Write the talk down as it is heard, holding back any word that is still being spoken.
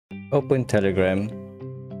Open Telegram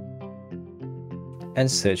and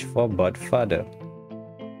search for bot father.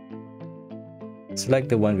 Select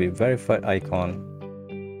the one with verified icon,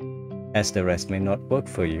 as the rest may not work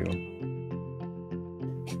for you.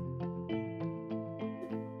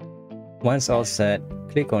 Once all set,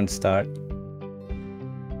 click on Start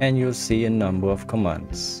and you'll see a number of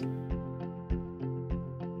commands.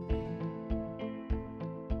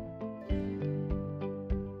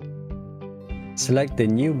 Select the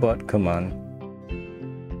New Bot command,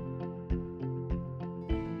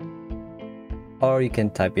 or you can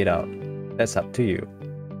type it out. That's up to you.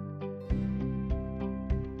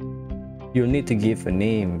 You'll need to give a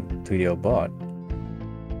name to your bot.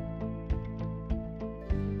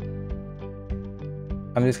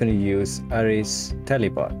 I'm just going to use Aris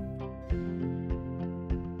Telebot.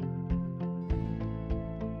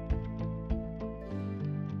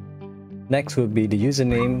 Next will be the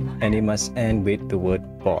username, and it must end with the word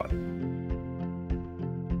bot.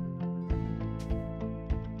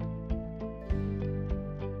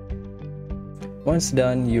 Once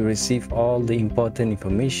done, you receive all the important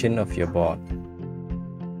information of your bot.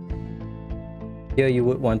 Here you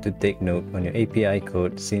would want to take note on your API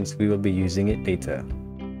code since we will be using it later.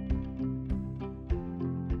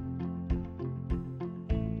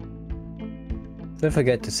 Don't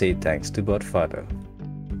forget to say thanks to bot father.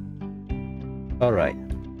 Alright.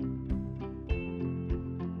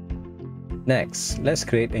 Next, let's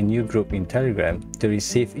create a new group in Telegram to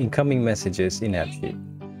receive incoming messages in Appsheet.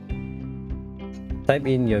 Type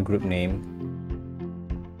in your group name,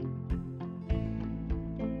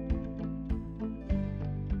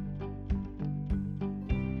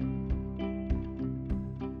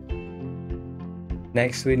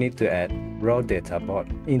 next we need to add raw data bot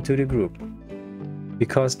into the group,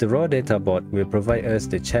 because the raw data bot will provide us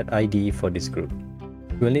the chat ID for this group.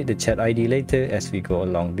 We'll need the chat ID later as we go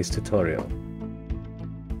along this tutorial.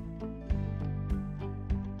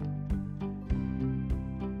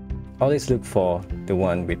 Always look for the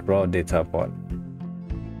one with raw data bot.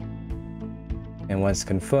 And once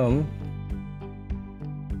confirmed,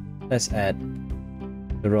 let's add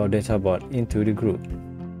the raw data bot into the group.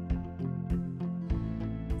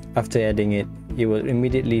 After adding it, it will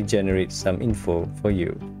immediately generate some info for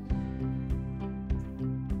you.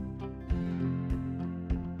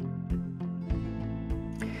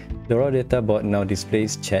 The raw data bot now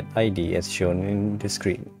displays chat ID as shown in the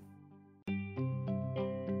screen.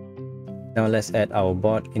 Now let's add our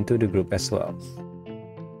bot into the group as well.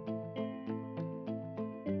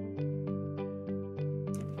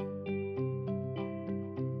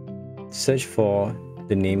 Search for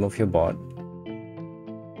the name of your bot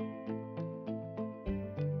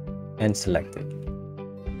and select it.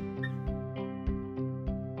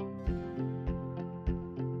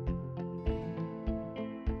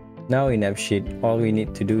 Now in Appsheet, all we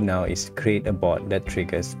need to do now is create a bot that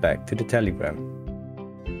triggers back to the Telegram.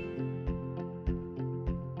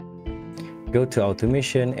 Go to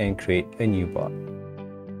Automation and create a new bot.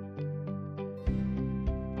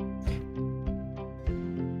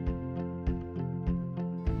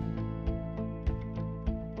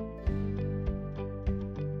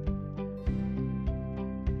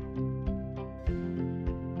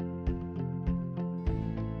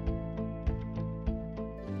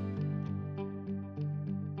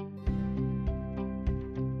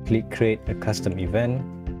 Click Create a Custom Event.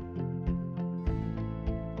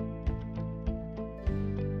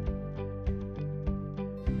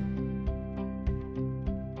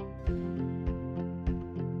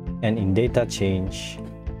 And in Data Change,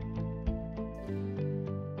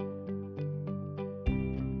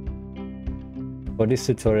 for this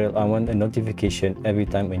tutorial, I want a notification every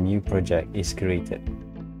time a new project is created.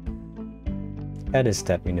 Add a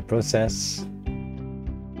step in the process.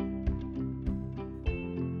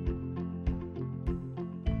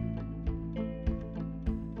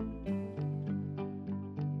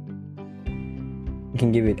 You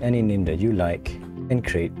can give it any name that you like and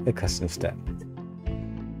create a custom step.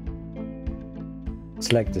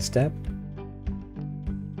 Select the step,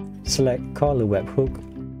 select Call a Webhook,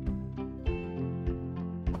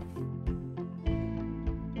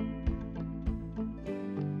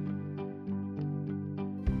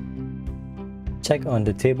 check on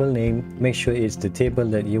the table name, make sure it's the table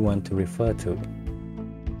that you want to refer to.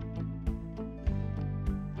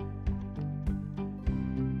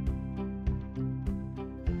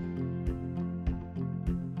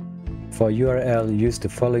 For URL, use the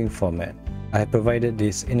following format. I have provided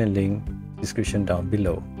this in a link description down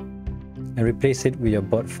below, and replace it with your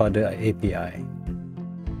bot father API.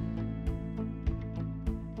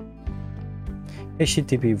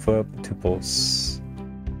 HTTP verb tuples.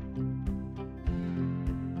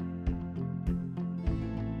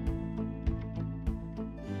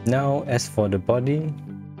 Now, as for the body,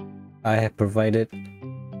 I have provided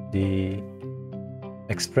the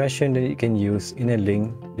expression that you can use in a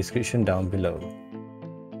link description down below.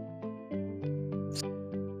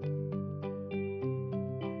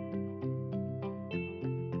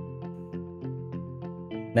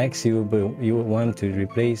 Next, you will want to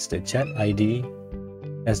replace the chat ID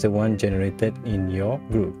as the one generated in your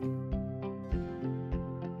group.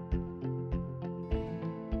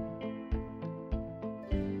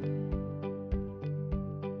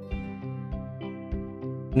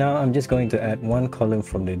 Now I'm just going to add one column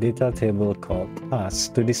from the data table called tasks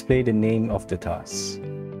to display the name of the task.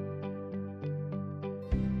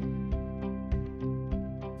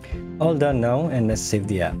 All done now, and let's save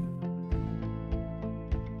the app.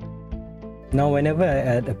 Now whenever I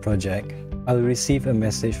add a project, I'll receive a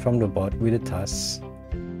message from the bot with the tasks.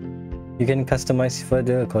 You can customize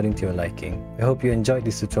further according to your liking. I hope you enjoyed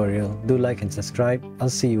this tutorial. Do like and subscribe. I'll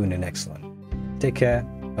see you in the next one. Take care.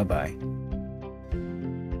 Bye bye.